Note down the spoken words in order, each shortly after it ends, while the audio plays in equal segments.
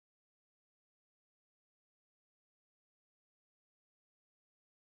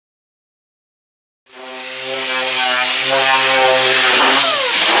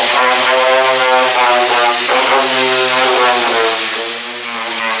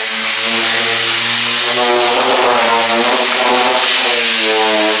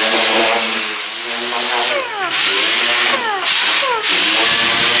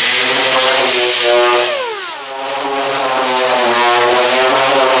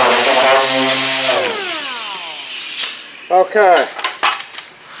Okay.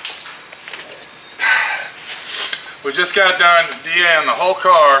 We just got done DAing the whole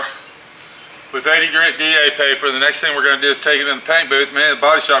car with 80 grit DA paper. The next thing we're going to do is take it in the paint booth. Man, the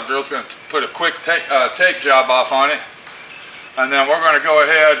body shop girl's going to put a quick tape job off on it. And then we're going to go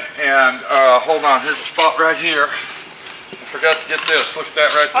ahead and, hold on, here's a spot right here. I forgot to get this. Look at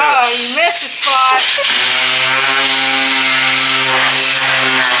that right there. Uh-oh, you missed a spot.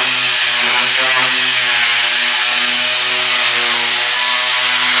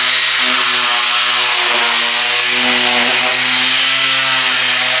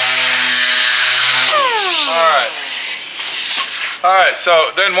 Alright,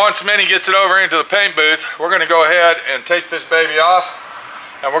 so then once Minnie gets it over into the paint booth, we're going to go ahead and take this baby off.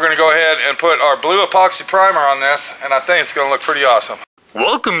 And we're going to go ahead and put our blue epoxy primer on this, and I think it's going to look pretty awesome.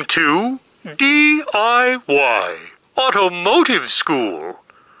 Welcome to D.I.Y. Automotive School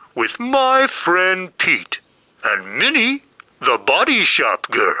with my friend Pete and Minnie, the body shop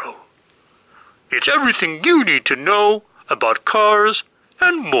girl. It's everything you need to know about cars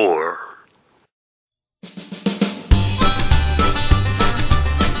and more.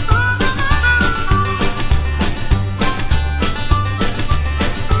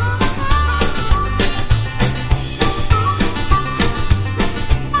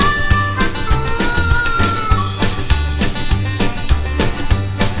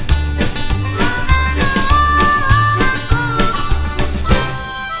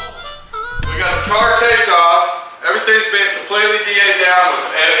 Car taped off, everything's been completely DA'd down with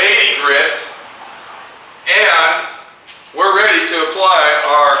 80 grit, and we're ready to apply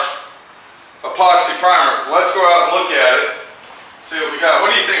our epoxy primer. Let's go out and look at it, see what we got.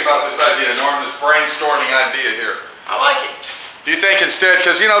 What do you think about this idea, Norm, this brainstorming idea here? I like it. Do you think instead,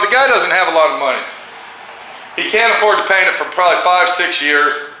 because you know, the guy doesn't have a lot of money. He can't afford to paint it for probably 5-6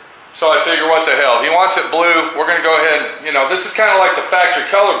 years. So I figure, what the hell? He wants it blue. We're going to go ahead and, you know, this is kind of like the factory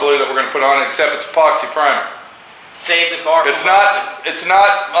color blue that we're going to put on it, except it's epoxy primer. Save the car from It's not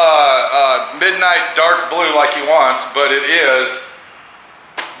midnight dark blue like he wants, but it is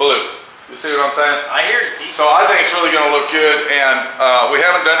blue. You see what I'm saying? I hear you, Pete. So I think it's really going to look good, and we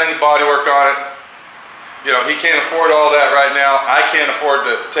haven't done any body work on it. You know, he can't afford all that right now. I can't afford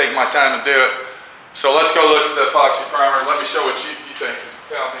to take my time and do it. So let's go look at the epoxy primer. Let me show what you think.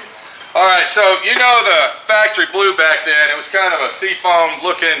 Tell me. Alright, so you know the factory blue back then, it was kind of a seafoam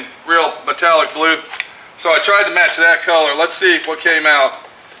looking real metallic blue. So I tried to match that color. Let's see what came out,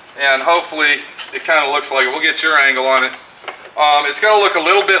 and hopefully it kind of looks like it. We'll get your angle on it. It's going to look a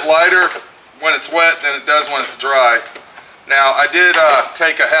little bit lighter when it's wet than it does when it's dry. Now I did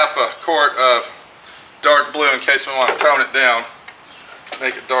take a half a quart of dark blue in case we want to tone it down,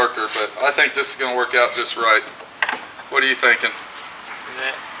 make it darker, but I think this is going to work out just right. What are you thinking? See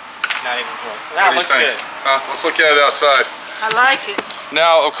that? Not even close. That looks good. Let's look at it outside. I like it.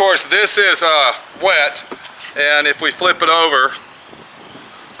 Now, of course, this is wet, and if we flip it over,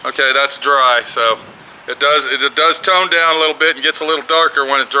 okay, that's dry. So it does tone down a little bit and gets a little darker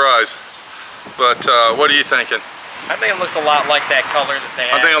when it dries. But what are you thinking? I think it looks a lot like that color that they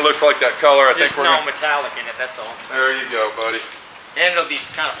have. I think it looks like that color. There's no metallic in it. That's all. There you go, buddy. And it'll be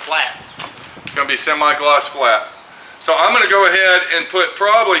kind of flat. It's going to be semi-gloss flat. So I'm going to go ahead and put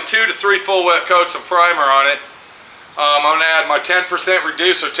probably 2 to 3 full wet coats of primer on it. I'm going to add my 10%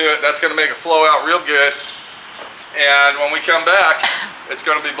 reducer to it. That's going to make it flow out real good. And when we come back, it's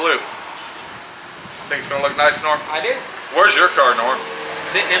going to be blue. Think it's going to look nice, Norm? I do. Where's your car, Norm?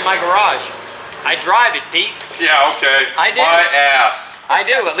 Sitting in my garage. I drive it, Pete. Yeah, okay. I do. My ass. I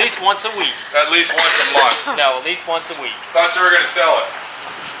do, at least once a week. At least once a month. No, at least once a week. Thought you were going to sell it.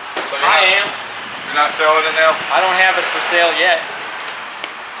 So I am. You're not selling it now? I don't have it for sale yet.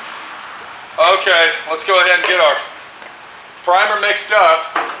 Okay, let's go ahead and get our primer mixed up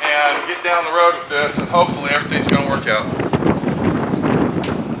and get down the road with this, and hopefully everything's going to work out.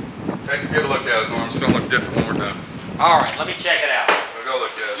 Take a good look at it, Norm. It's going to look different when we're done. All right, let me check it out. We'll go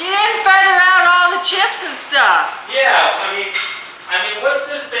look at it. You didn't feather out all the chips and stuff. Yeah, I mean, what's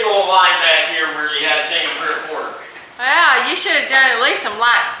this big old line back here where you had a change of rear quarter? Well, you should have done at least some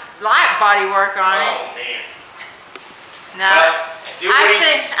light body work on it. Oh man. No, I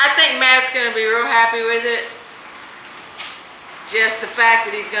think Matt's going to be real happy with it. Just the fact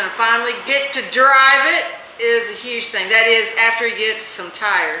that he's going to finally get to drive it is a huge thing. That is after he gets some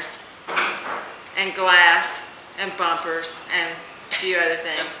tires and glass and bumpers and a few other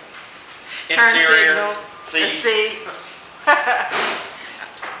things. Turn signals, a seat. Well,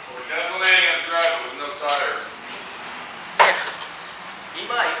 we definitely ain't going to drive it with no tires. Yeah. He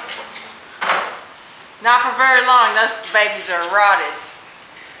might. Not for very long. Those babies are rotted.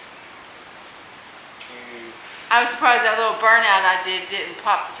 I was surprised that little burnout I did didn't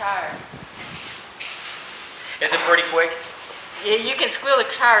pop the tire. Is it pretty quick? Yeah, you can squeal the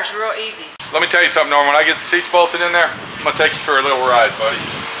tires real easy. Let me tell you something, Norman. When I get the seats bolted in there, I'm gonna take you for a little ride, buddy.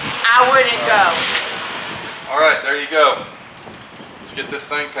 I wouldn't go. All right, there you go. Let's get this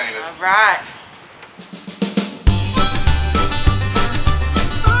thing painted. All right.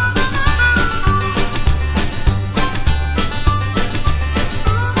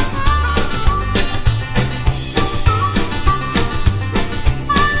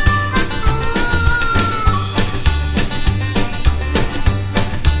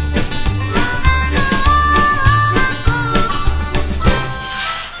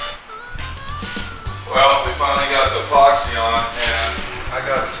 Well, we finally got the epoxy on, and I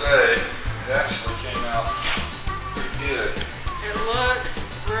gotta say, it actually came out pretty good. It looks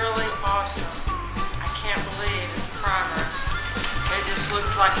really awesome. I can't believe it's primer. It just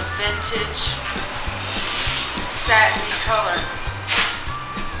looks like a vintage satiny color.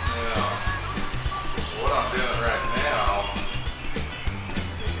 Yeah. So what I'm doing right now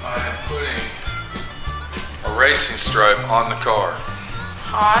is I am putting a racing stripe on the car.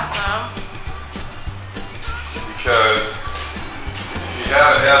 Awesome. Because if you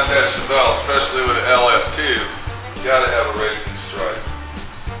have an SS Chevelle, especially with an LS2, you gotta have a racing stripe.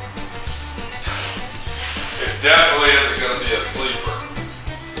 It definitely isn't gonna be a sleeper.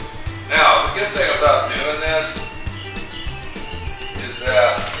 Now, the good thing about doing this is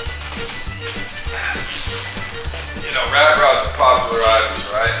that, you know, rat rods are popular items,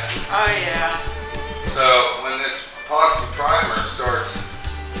 right? Oh yeah. So when this epoxy primer starts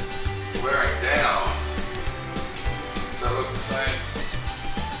wearing down, does that look the same?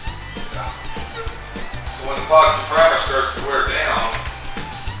 Yeah. So when the epoxy primer starts to wear down,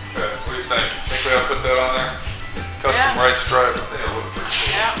 okay, what do you think? Think we have to put that on there? Custom race stripe, I think it'll look pretty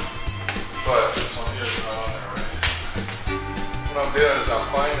cool. Yeah. But this one here's not on there right now. What I'm doing is I'm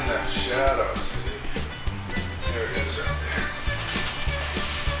finding that shadow, see? There it is right there.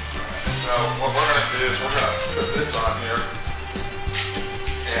 Alright, so what we're gonna do is we're gonna put this on here,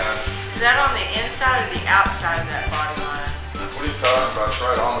 and Is that on the inside or the outside of that body line? what are you talking about? It's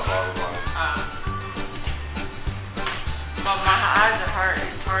right on the bottom line. Well, my eyes are hurt.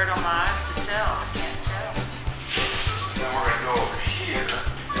 It's hard on my eyes to tell. I can't tell. Then we're going to go over here. And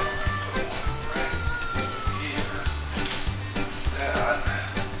we're going to put one right here. That.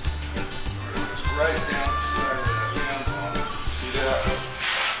 It's right down the side of that emblem. See that?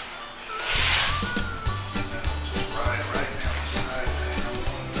 And it'll just ride right down the side of that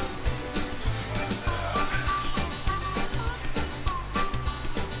emblem. Just like that.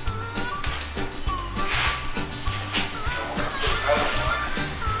 And we're going to put another one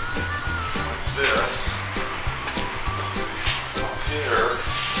like this. Here,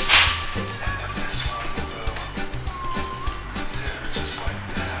 and then this one will go there, just like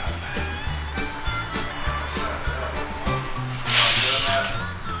that. And the side of that one. I'm doing that.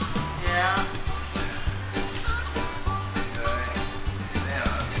 Yeah. Okay. Then,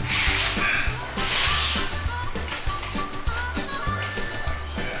 like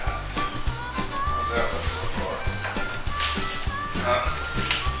that. How's that look so far?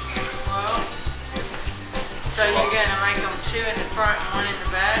 Well, so you're gonna make them two in the front and one in the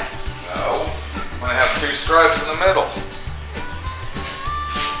back? No. I'm going to have two stripes in the middle.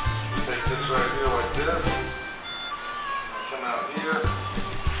 Take this right here like this. Come out here.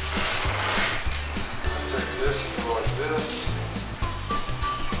 Take this and go like this.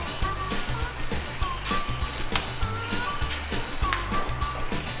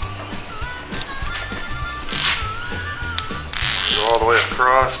 Go all the way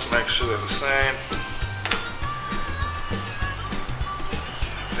across to make sure they're the same.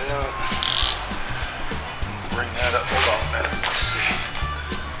 Bring that up. Hold on a minute. Let's see.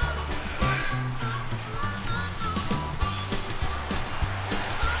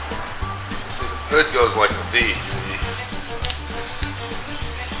 See, the hood goes like a V. See?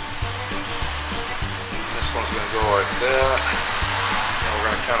 This one's going to go like that. And we're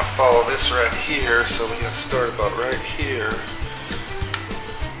going to kind of follow this right here. So we can start about right here.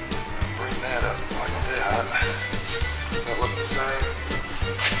 Bring that up like that. That look the same?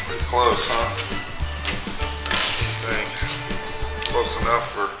 Pretty close, huh? Close enough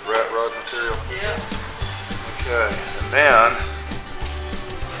for rat rod material? Yep. Okay, and then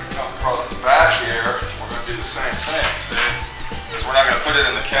we're going to come across the back here. We're going to do the same thing, see? Because we're not going to put it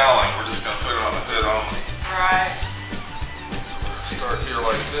in the cowling, we're just going to put it on the hood only. Right. So we're going to start here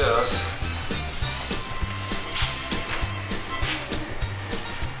like this.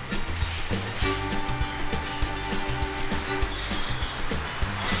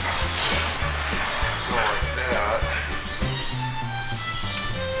 Go like that.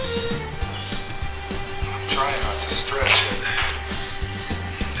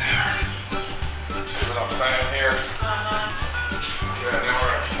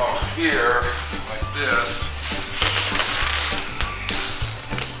 come over here like this.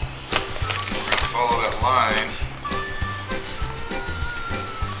 We're going to follow that line.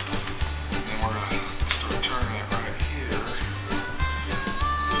 And then we're going to start turning it right here.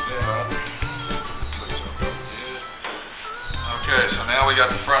 Like that. Touch up a bit. Okay, so now we got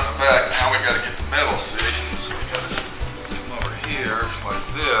the front and the back. Now we got to get the middle, see? So we got to come over here like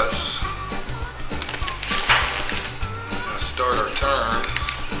this. Start our turn,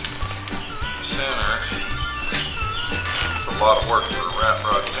 center. It's a lot of work for a rat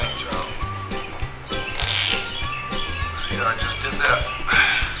rod paint job. See how I just did that?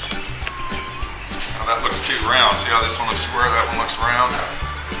 Now that looks too round. See how this one looks square, that one looks round?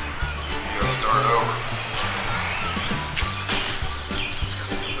 So you gotta start over. It's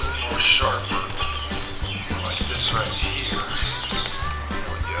gotta be a little more sharper. Like this right here. There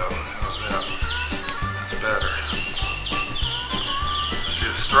we go. How's that? That's better. See,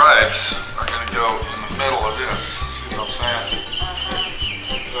 the stripes are going to go in the middle of this. See what I'm saying?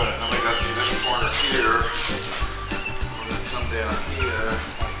 So then we got to do this corner here. We're going to come down here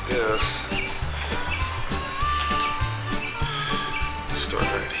like this. Start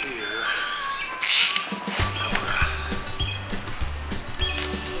right here.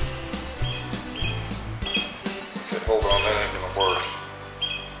 Okay, hold on, that ain't going to work.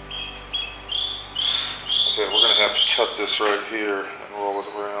 Okay, we're going to have to cut this right here. Roll it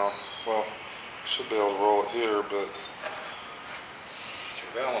around. Well, should be able to roll it here, but okay,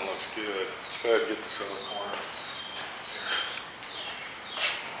 that one looks good. Let's go ahead and get this other corner.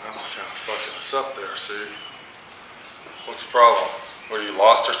 That one kind of fucking us up there, see? What's the problem? What, you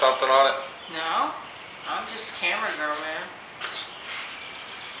lost or something on it? No, I'm just a camera girl, man.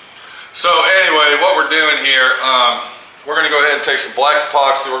 So anyway, what we're doing here, we're going to go ahead and take some black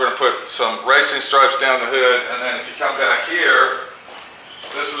epoxy. We're going to put some racing stripes down the hood, and then if you come back here,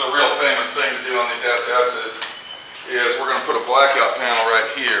 this is a real famous thing to do on these SS's, is we're going to put a blackout panel right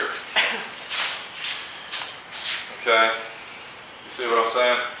here. Okay? You see what I'm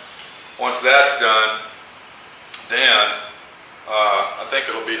saying? Once that's done, then I think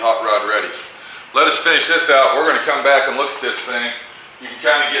it'll be hot rod ready. Let us finish this out. We're going to come back and look at this thing. You can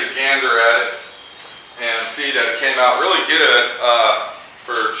kind of get a gander at it and see that it came out really good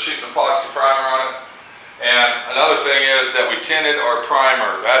for shooting epoxy primer on it. And another thing is that we tinted our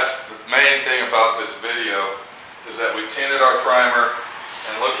primer. That's the main thing about this video, is that we tinted our primer,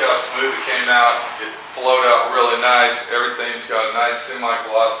 and look how smooth it came out. It flowed out really nice. Everything's got a nice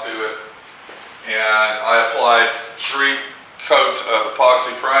semi-gloss to it. And I applied 3 coats of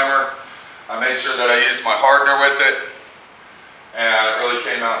epoxy primer. I made sure that I used my hardener with it, and it really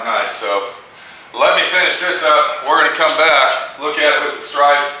came out nice. So let me finish this up. We're going to come back, look at it with the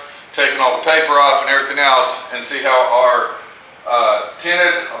stripes, taking all the paper off and everything else, and see how our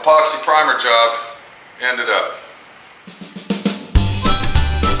tinted epoxy primer job ended up.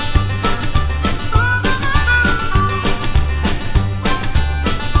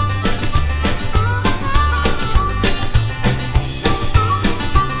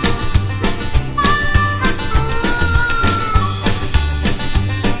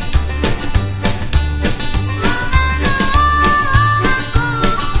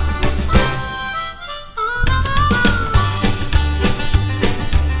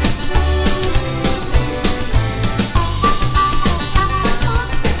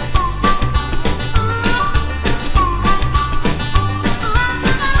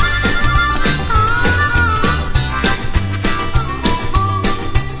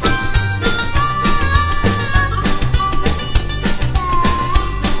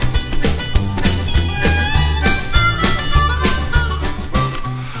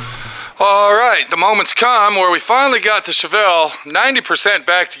 The moment's come where we finally got the Chevelle 90%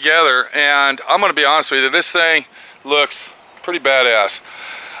 back together, and I'm going to be honest with you, this thing looks pretty badass.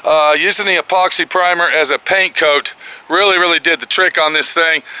 Using the epoxy primer as a paint coat really did the trick on this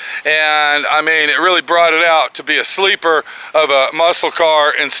thing, and I mean, it really brought it out to be a sleeper of a muscle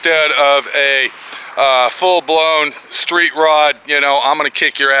car instead of a full-blown street rod, you know, I'm gonna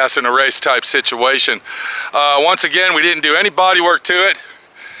kick your ass in a race type situation. Once again, we didn't do any body work to it.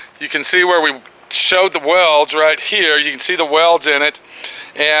 You can see where we showed the welds right here. You can see the welds in it,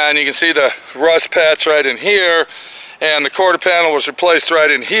 and you can see the rust patch right in here, and the quarter panel was replaced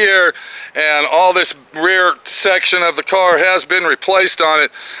right in here, and all this rear section of the car has been replaced on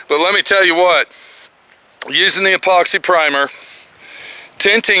it. But let me tell you what, using the epoxy primer,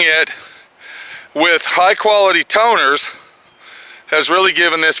 tinting it with high quality toners has really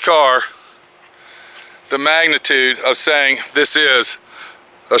given this car the magnitude of saying this is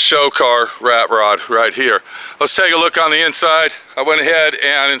a show car rat rod right here. Let's take a look on the inside. I went ahead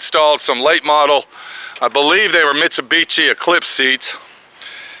and installed some late model, I believe they were Mitsubishi Eclipse seats.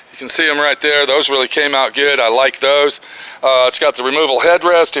 You can see them right there. Those really came out good. I like those. It's got the removable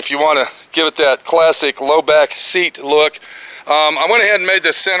headrest if you want to give it that classic low back seat look. I went ahead and made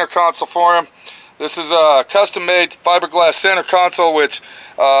this center console for him. This is a custom made fiberglass center console which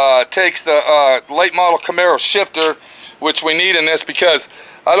takes the late model Camaro shifter, which we need in this because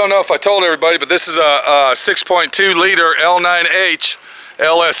I don't know if I told everybody, but this is a 6.2 liter L9H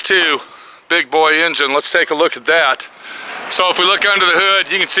LS2 big boy engine. Let's take a look at that. So if we look under the hood,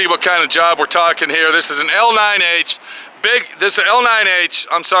 you can see what kind of job we're talking here. This is an L9H, this is L9H,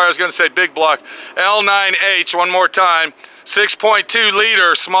 I'm sorry, I was gonna say big block, L9H, one more time, 6.2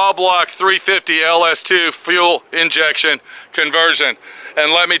 liter small block 350 LS2 fuel injection conversion.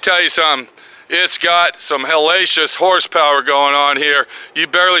 And let me tell you something, it's got some hellacious horsepower going on here. You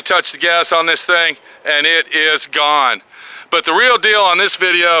barely touch the gas on this thing and it is gone. But the real deal on this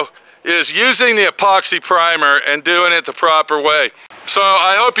video is using the epoxy primer and doing it the proper way. So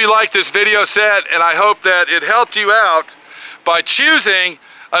I hope you like this video set, and I hope that it helped you out by choosing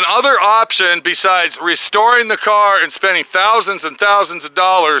another option besides restoring the car and spending thousands and thousands of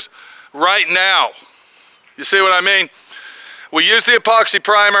dollars right now. You see what I mean? We used the epoxy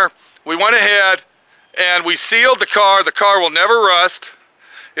primer, we went ahead and we sealed the car. The car will never rust.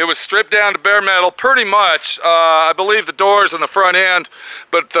 It was stripped down to bare metal pretty much. I believe the doors and the front end,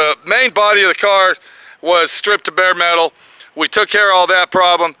 but the main body of the car was stripped to bare metal. We took care of all that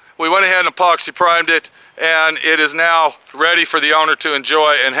problem. We went ahead and epoxy primed it, and it is now ready for the owner to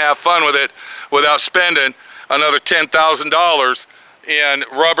enjoy and have fun with it without spending another $10,000 in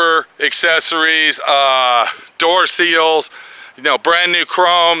rubber accessories, door seals, you know, brand new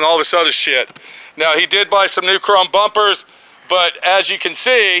chrome, all this other shit. Now, he did buy some new chrome bumpers, but as you can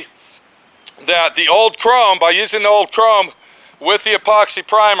see, that the old chrome, by using the old chrome with the epoxy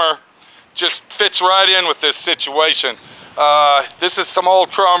primer, just fits right in with this situation. This is some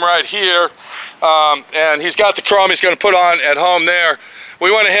old chrome right here, and he's got the chrome he's going to put on at home there.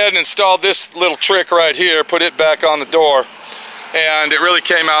 We went ahead and installed this little trick right here, put it back on the door, and it really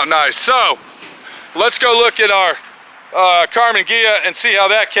came out nice. So, let's go look at our Karmann Ghia and see how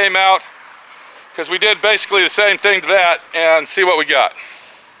that came out, because we did basically the same thing to that, and see what we got.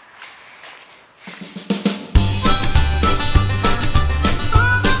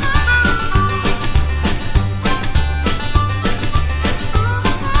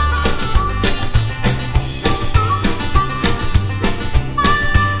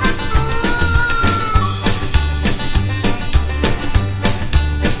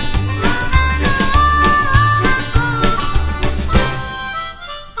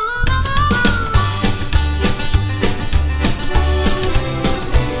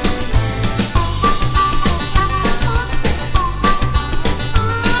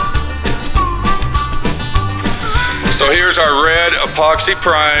 So here's our red epoxy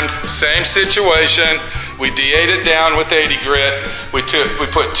primed, same situation. We D8'd it down with 80 grit. We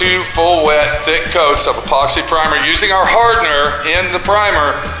put 2 full wet thick coats of epoxy primer using our hardener in the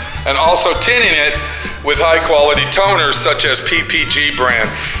primer, and also tinning it with high quality toners such as PPG brand.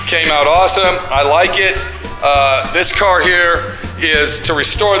 Came out awesome, I like it. This car here is, to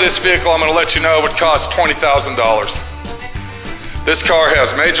restore this vehicle, I'm gonna let you know, would cost $20,000. This car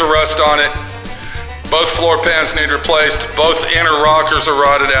has major rust on it. Both floor pans need replaced. Both inner rockers are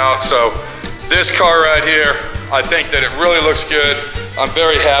rotted out. So this car right here, I think that it really looks good. I'm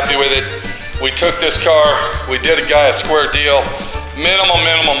very happy with it. We took this car, we did a guy a square deal,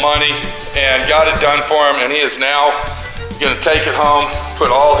 minimal money, and got it done for him. And he is now gonna take it home,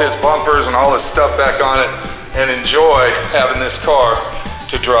 put all his bumpers and all his stuff back on it, and enjoy having this car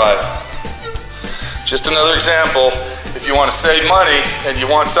to drive. Just another example. If you want to save money and you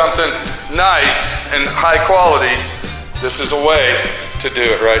want something nice and high quality, this is a way to do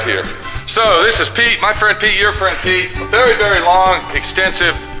it right here. So this is Pete, my friend Pete, your friend Pete. A very, very long,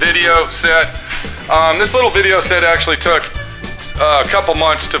 extensive video set. This little video set actually took a couple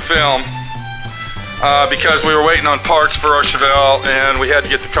months to film because we were waiting on parts for our Chevelle, and we had to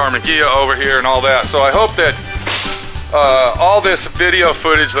get the Karmann Ghia over here and all that. So I hope that all this video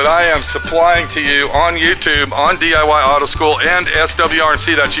footage that I am supplying to you on YouTube, on DIY Auto School and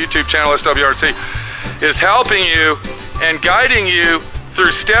SWRC, that's YouTube channel SWRC, is helping you and guiding you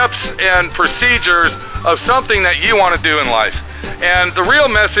through steps and procedures of something that you want to do in life. And the real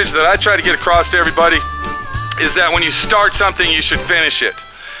message that I try to get across to everybody is that when you start something, you should finish it.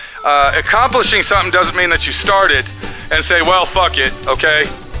 Accomplishing something doesn't mean that you start it and say, well, fuck it, okay,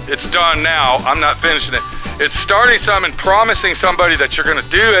 it's done now, I'm not finishing it. It's starting something, promising somebody that you're gonna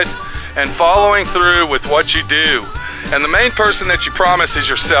do it, and following through with what you do. And the main person that you promise is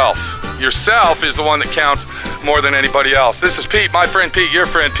yourself. Yourself is the one that counts more than anybody else. This is Pete, my friend Pete, your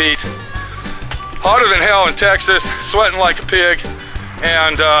friend Pete. Hotter than hell in Texas, sweating like a pig,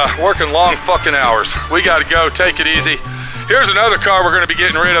 and working long fucking hours. We gotta go, take it easy. Here's another car we're gonna be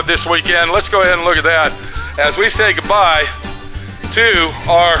getting rid of this weekend. Let's go ahead and look at that as we say goodbye to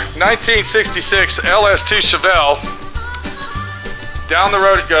our 1966 LS2 Chevelle. Down the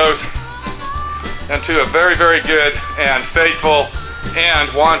road it goes, and to a very, very good and faithful and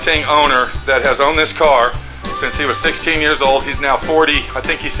wanting owner that has owned this car since he was 16 years old. He's now 40. I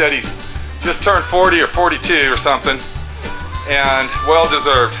think he said he's just turned 40 or 42 or something, and well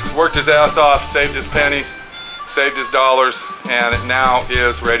deserved. Worked his ass off, saved his pennies, saved his dollars, and it now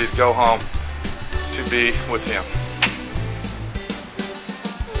is ready to go home to be with him.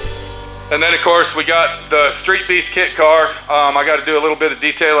 And then of course we got the Street Beast kit car. I got to do a little bit of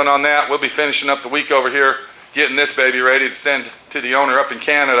detailing on that. We'll be finishing up the week over here, getting this baby ready to send to the owner up in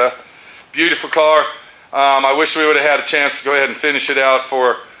Canada. Beautiful car. I wish we would have had a chance to go ahead and finish it out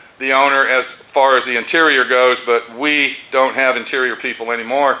for the owner as far as the interior goes, but we don't have interior people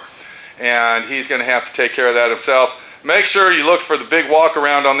anymore, and he's going to have to take care of that himself. Make sure you look for the big walk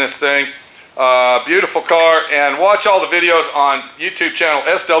around on this thing. Beautiful car, and watch all the videos on YouTube channel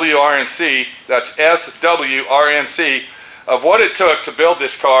SWRNC, that's SWRNC, of what it took to build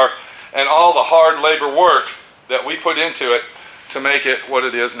this car and all the hard labor work that we put into it to make it what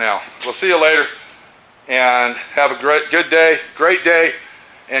it is now. We'll see you later, and have a good day, great day,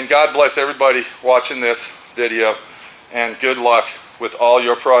 and God bless everybody watching this video, and good luck with all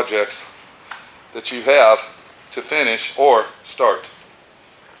your projects that you have to finish or start.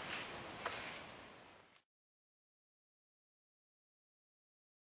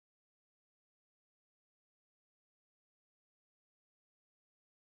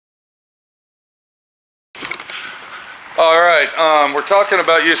 Alright, we're talking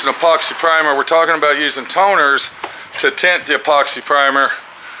about using epoxy primer. We're talking about using toners to tint the epoxy primer.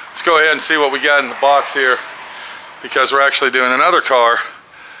 Let's go ahead and see what we got in the box here, because we're actually doing another car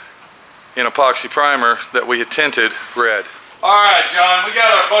in epoxy primer that we had tinted red. Alright, John, we got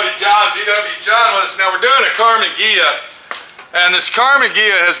our buddy John, VW John, with us now. We're doing a Karmann Ghia, and this Karmann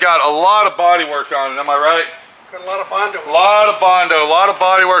Ghia has got a lot of body work on it, am I right? Got a lot of Bondo. A lot of Bondo, a lot of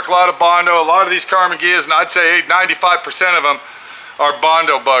body work, a lot of Bondo. A lot of these Karmann Ghias, and I'd say 95% of them are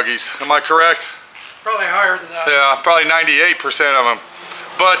Bondo buggies. Am I correct? Probably higher than that. Yeah, probably 98% of them.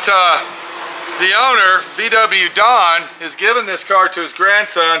 But the owner, VW Don, is giving this car to his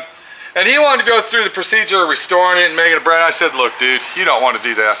grandson, and he wanted to go through the procedure of restoring it and making it brand. I said, look, dude, you don't want to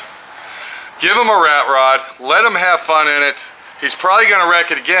do that. Give him a rat rod, let him have fun in it. He's probably going to wreck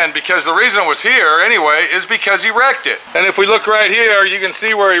it again, because the reason it was here anyway is because he wrecked it. And if we look right here, you can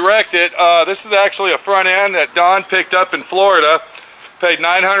see where he wrecked it. This is actually a front end that Don picked up in Florida. Paid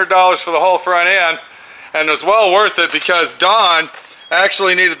 $900 for the whole front end, and it was well worth it, because Don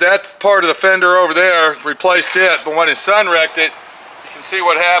actually needed that part of the fender over there, replaced it, but when his son wrecked it, you can see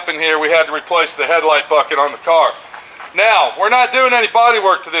what happened here. We had to replace the headlight bucket on the car. Now, we're not doing any body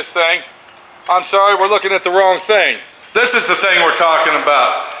work to this thing. I'm sorry, we're looking at the wrong thing. This is the thing we're talking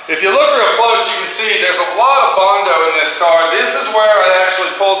about. If you look real close, you can see there's a lot of Bondo in this car. This is where I actually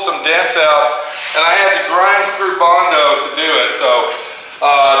pulled some dents out, and I had to grind through Bondo to do it. So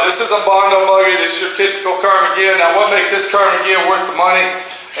this is a Bondo buggy. This is your typical Karmann Ghia. Now what makes this Karmann Ghia worth the money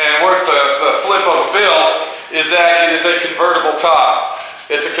and worth the flip of a bill is that it is a convertible top.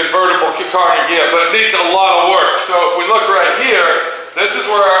 It's a convertible Karmann Ghia, but it needs a lot of work. So if we look right here, this is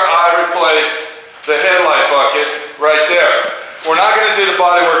where I replaced the headlight bucket right there. We're not going to do the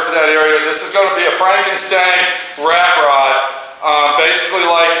body work to that area. This is going to be a Frankenstein rat rod, basically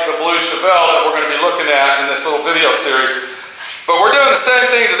like the blue Chevelle that we're going to be looking at in this little video series. But we're doing the same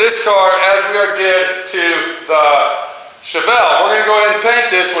thing to this car as we did to the Chevelle. We're going to go ahead and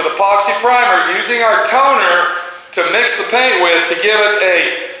paint this with epoxy primer using our toner to mix the paint with to give it a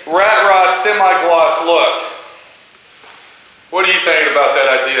rat rod semi-gloss look. What do you think about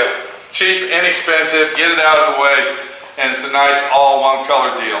that idea? Cheap, inexpensive, get it out of the way, and it's a nice all one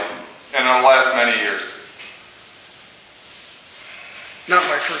color deal, and it'll last many years. Not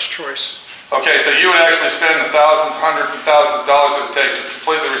my first choice. Okay, so you would actually spend the thousands, hundreds of thousands of dollars it would take to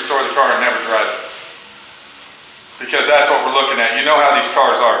completely restore the car and never drive it. Because that's what we're looking at. You know how these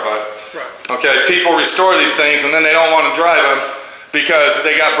cars are, bud. Right. Okay, people restore these things and then they don't want to drive them because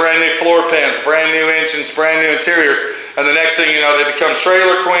they got brand new floor pans, brand new engines, brand new interiors, and the next thing you know, they become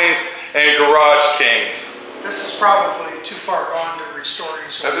trailer queens and garage kings. This is probably too far gone to restoring.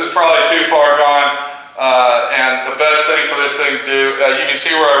 This is probably too far gone And the best thing for this thing to do, you can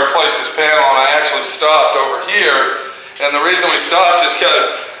see where I replaced this panel, and I actually stopped over here. And the reason we stopped is because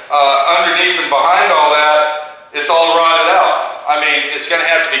underneath and behind all that, it's all rotted out. I mean, it's going to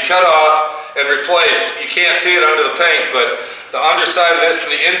have to be cut off and replaced. You can't see it under the paint, but the underside of this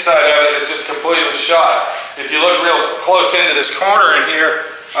and the inside of it is just completely shot. If you look real close into this corner in here,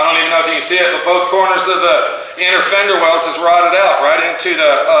 I don't even know if you can see it, but both corners of the inner fender wells is rotted out right into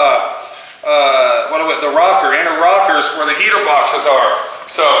the inner rockers where the heater boxes are.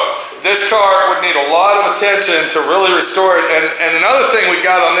 So this car would need a lot of attention to really restore it. And another thing we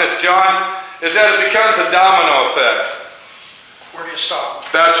got on this, John, is that it becomes a domino effect. Where do you stop?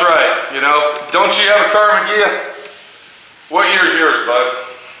 That's right, you know. Don't you have a Karmann Ghia? What year is yours, bud?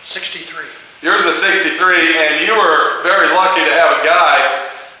 63. Yours is 63, and you were very lucky to have a guy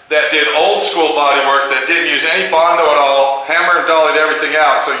that did old school body work that didn't use any Bondo at all, hammer and dollied everything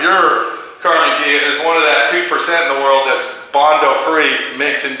out. So your Karmann Ghia is one of that 2% in the world that's Bondo free,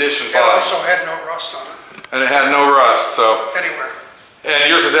 mint condition It body. also had no rust on it. And it had no rust, so. Anywhere. And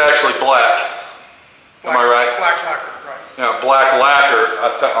yours is actually black. Am I right? Black lacquer, right. Yeah, black lacquer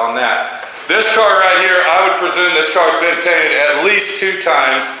on that. This car right here, I would presume this car's been painted at least 2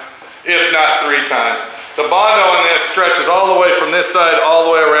 times, if not 3 times. The Bondo on this stretches all the way from this side all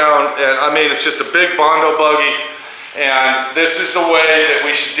the way around, and I mean, it's just a big Bondo buggy, and this is the way that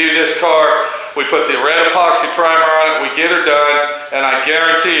we should do this car. We put the red epoxy primer on it, we get her done, and I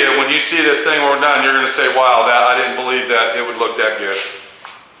guarantee you, when you see this thing when we're done, you're gonna say, wow, I didn't believe that it would look that good.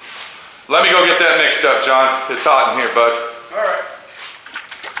 Let me go get that mixed up, John. It's hot in here, bud. All right.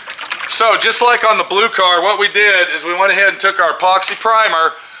 So just like on the blue car, what we did is we went ahead and took our epoxy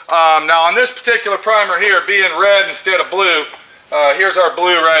primer. Now on this particular primer here, being red instead of blue, here's our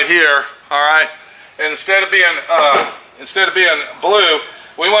blue right here, all right? And instead of being blue,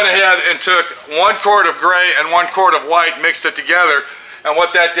 we went ahead and took 1 quart of gray and 1 quart of white, mixed it together, and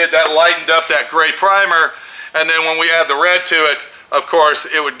what that did, that lightened up that gray primer, and then when we add the red to it, of course,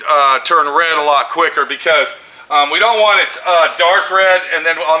 it would turn red a lot quicker because we don't want it dark red, and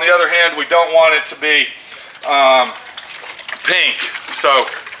then on the other hand, we don't want it to be pink. So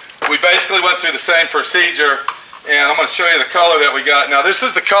we basically went through the same procedure, and I'm going to show you the color that we got. Now this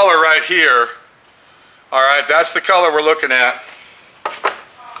is the color right here. All right, that's the color we're looking at.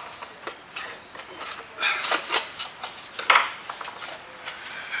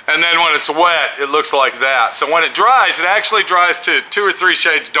 And then when it's wet, it looks like that. So when it dries, it actually dries to 2 or 3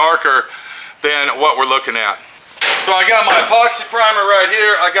 shades darker than what we're looking at. So I got my epoxy primer right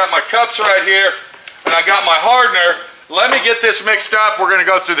here, I got my cups right here, and I got my hardener. Let me get this mixed up. We're gonna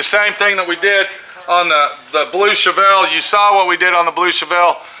go through the same thing that we did on the blue Chevelle. You saw what we did on the blue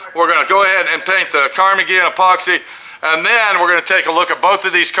Chevelle. We're gonna go ahead and paint the Karmann Ghia in epoxy, and then we're gonna take a look at both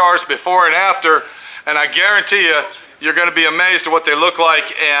of these cars before and after, and I guarantee you, you're gonna be amazed at what they look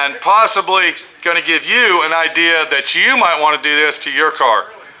like, and possibly gonna give you an idea that you might wanna do this to your car.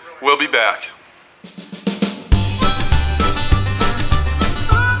 We'll be back.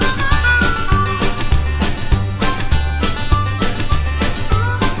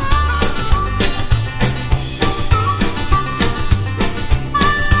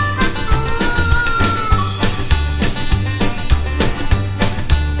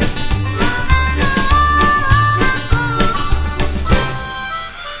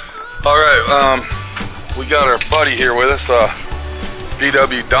 All right, we got our buddy here with us,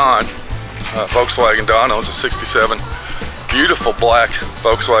 VW Don, Volkswagen Don, owns a 67, beautiful black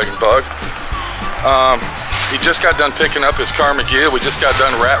Volkswagen Bug. He just got done picking up his Karmann Ghia. We just got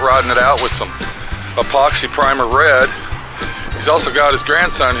done rat rodding it out with some epoxy primer red. He's also got his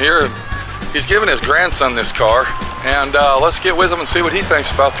grandson here. He's giving his grandson this car, and let's get with him and see what he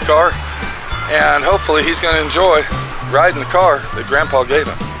thinks about the car, and hopefully he's going to enjoy riding the car that Grandpa gave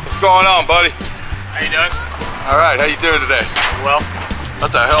him. What's going on, buddy? How you doing? All right, how you doing today? Well.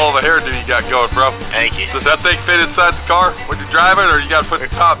 That's a hell of a hairdo you got going, bro. Thank you. Does that thing fit inside the car when you drive it, or you got to put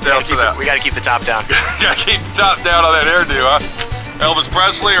the top down for that? We got to keep the top down. You got to keep the top down on that hairdo, huh? Elvis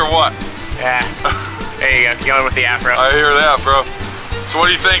Presley or what? Yeah. There you go. Going with the afro. I hear that, bro. So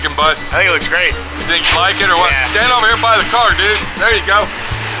what are you thinking, bud? I think it looks great. You think you like it or what? Yeah. Stand over here by the car, dude. There you go.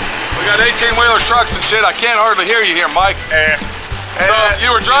 We got 18-wheeler trucks and shit. I can't hardly hear you here, Mike. So you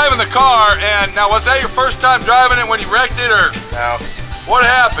were driving the car, and now was that your first time driving it when you wrecked it, or? No. What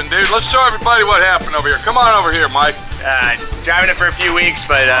happened, dude? Let's show everybody what happened over here. Come on over here, Mike. Driving it for a few weeks,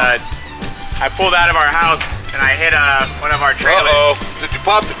 but I pulled out of our house and I hit one of our trailers. Uh-oh. Did you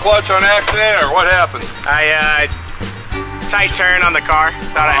pop the clutch on accident, or what happened? I tight turn on the car.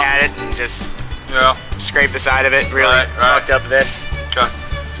 Thought I had it and just scraped the side of it. Really fucked up this. Okay.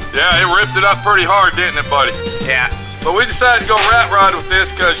 Yeah, it ripped it up pretty hard, didn't it, buddy? Yeah. But we decided to go rat rod with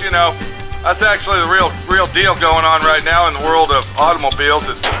this because, you know, that's actually the real deal going on right now in the world of automobiles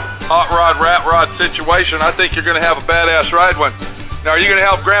is hot rod, rat rod situation. I think you're going to have a badass ride one. Now, are you going to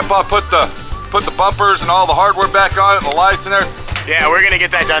help Grandpa put the bumpers and all the hardware back on it and the lights and everything? Yeah, we're going to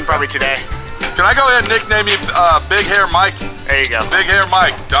get that done probably today. Can I go ahead and nickname you Big Hair Mike? There you go. Big Hair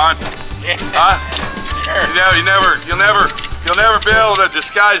Mike, Don. Yeah. Huh? Sure. You know, you'll never be able to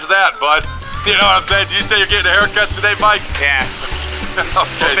disguise that, bud. You know what I'm saying? Did you say you're getting a haircut today, Mike? Yeah. Okay,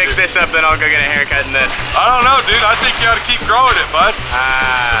 We'll fix this up, then I'll go get a haircut in this. I don't know, dude. I think you ought to keep growing it, bud.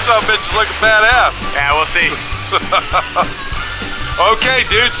 This son of a bitch is looking badass. Yeah, we'll see. Okay,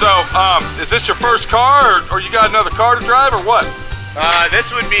 dude. So, is this your first car, or you got another car to drive, or what?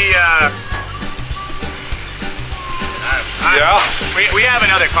 This would be, Yeah. We have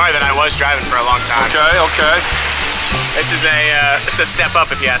another car that I was driving for a long time. Okay. This is a step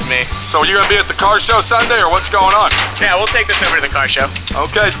up, if you ask me. So, you gonna be at the car show Sunday, or what's going on? Yeah, we'll take this over to the car show.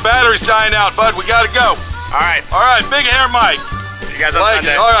 Okay, the battery's dying out, bud. We gotta go. All right. All right, Big Hair Mike. See you guys on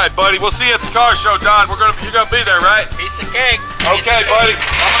Sunday. All right, buddy. We'll see you at the car show, Don. You're gonna be there, right? Piece of cake. Okay, buddy.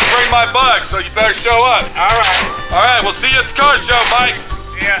 I'm gonna bring my bug, so you better show up. All right. All right, we'll see you at the car show, Mike.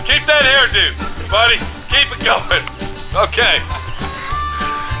 Yeah. Keep that hairdo, buddy. Keep it going. Okay.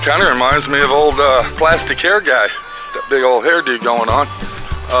 Kind of reminds me of old plastic hair guy. That big old hairdo going on.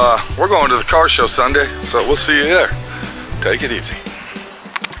 We're going to the car show Sunday, so we'll see you there. Take it easy.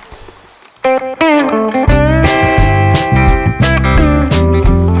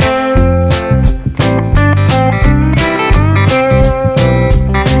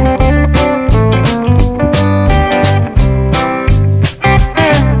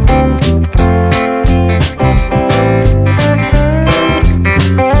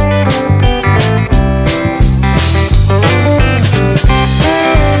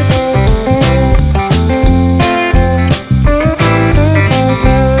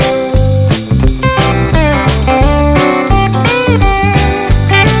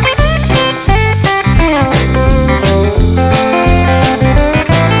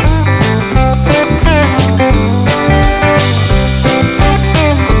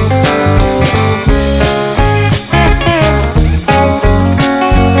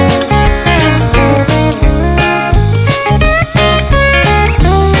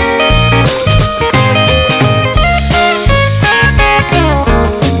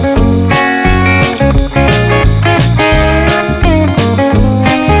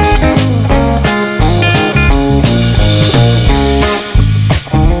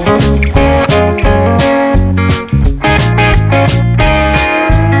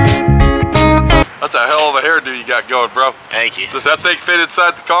 Going, bro. Thank you. Does that thing fit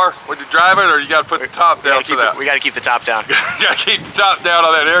inside the car when you drive it, or you got to put the top down for that? We got to keep the top down. You got to keep the top down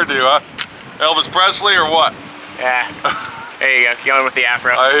on that hairdo, huh? Elvis Presley or what? Yeah. There you go. Going with the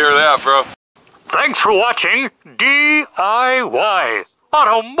afro. I hear that, bro. Thanks for watching D.I.Y.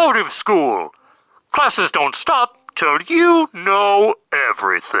 Automotive School. Classes don't stop till you know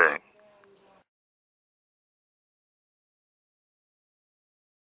everything.